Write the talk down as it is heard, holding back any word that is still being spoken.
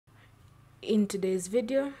In today's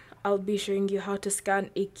video, I'll be showing you how to scan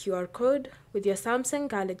a QR code with your Samsung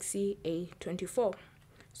Galaxy A24.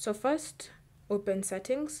 So first, open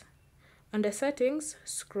Settings. Under Settings,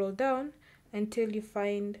 scroll down until you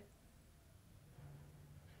find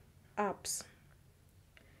Apps.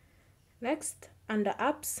 Next, under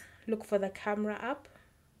Apps, look for the Camera app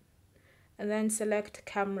and then select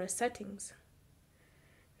Camera Settings.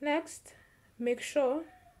 Next, make sure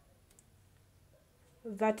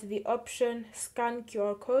that the option Scan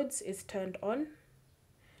QR Codes is turned on,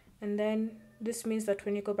 and then this means that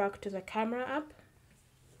when you go back to the Camera app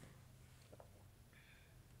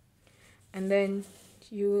and then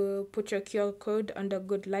you put your QR code under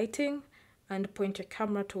good lighting and point your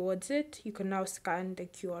camera towards it, you can now scan the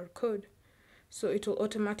QR code. So it will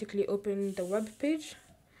automatically open the web page,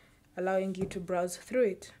 allowing you to browse through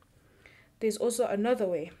it. There's also another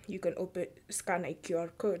way you can scan a QR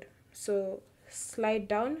code. So slide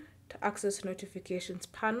down to access Notifications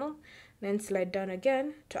panel, then slide down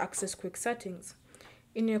again to access Quick Settings.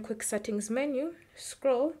 In your Quick Settings menu,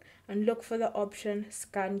 scroll and look for the option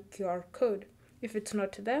Scan QR Code. If it's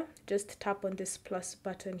not there, just tap on this plus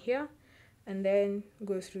button here and then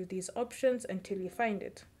go through these options until you find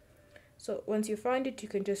it. So once you find it, you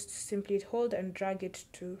can just simply hold and drag it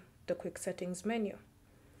to the Quick Settings menu.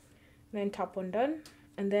 Then tap on Done,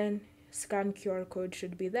 and then Scan QR Code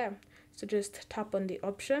should be there. So just tap on the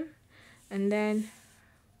option and then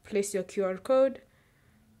place your QR code,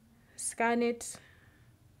 scan it,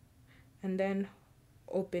 and then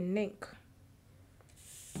open link.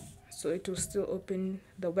 So it will still open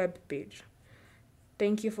the web page.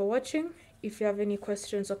 Thank you for watching. If you have any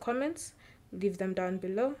questions or comments, leave them down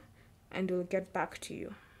below and we'll get back to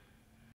you.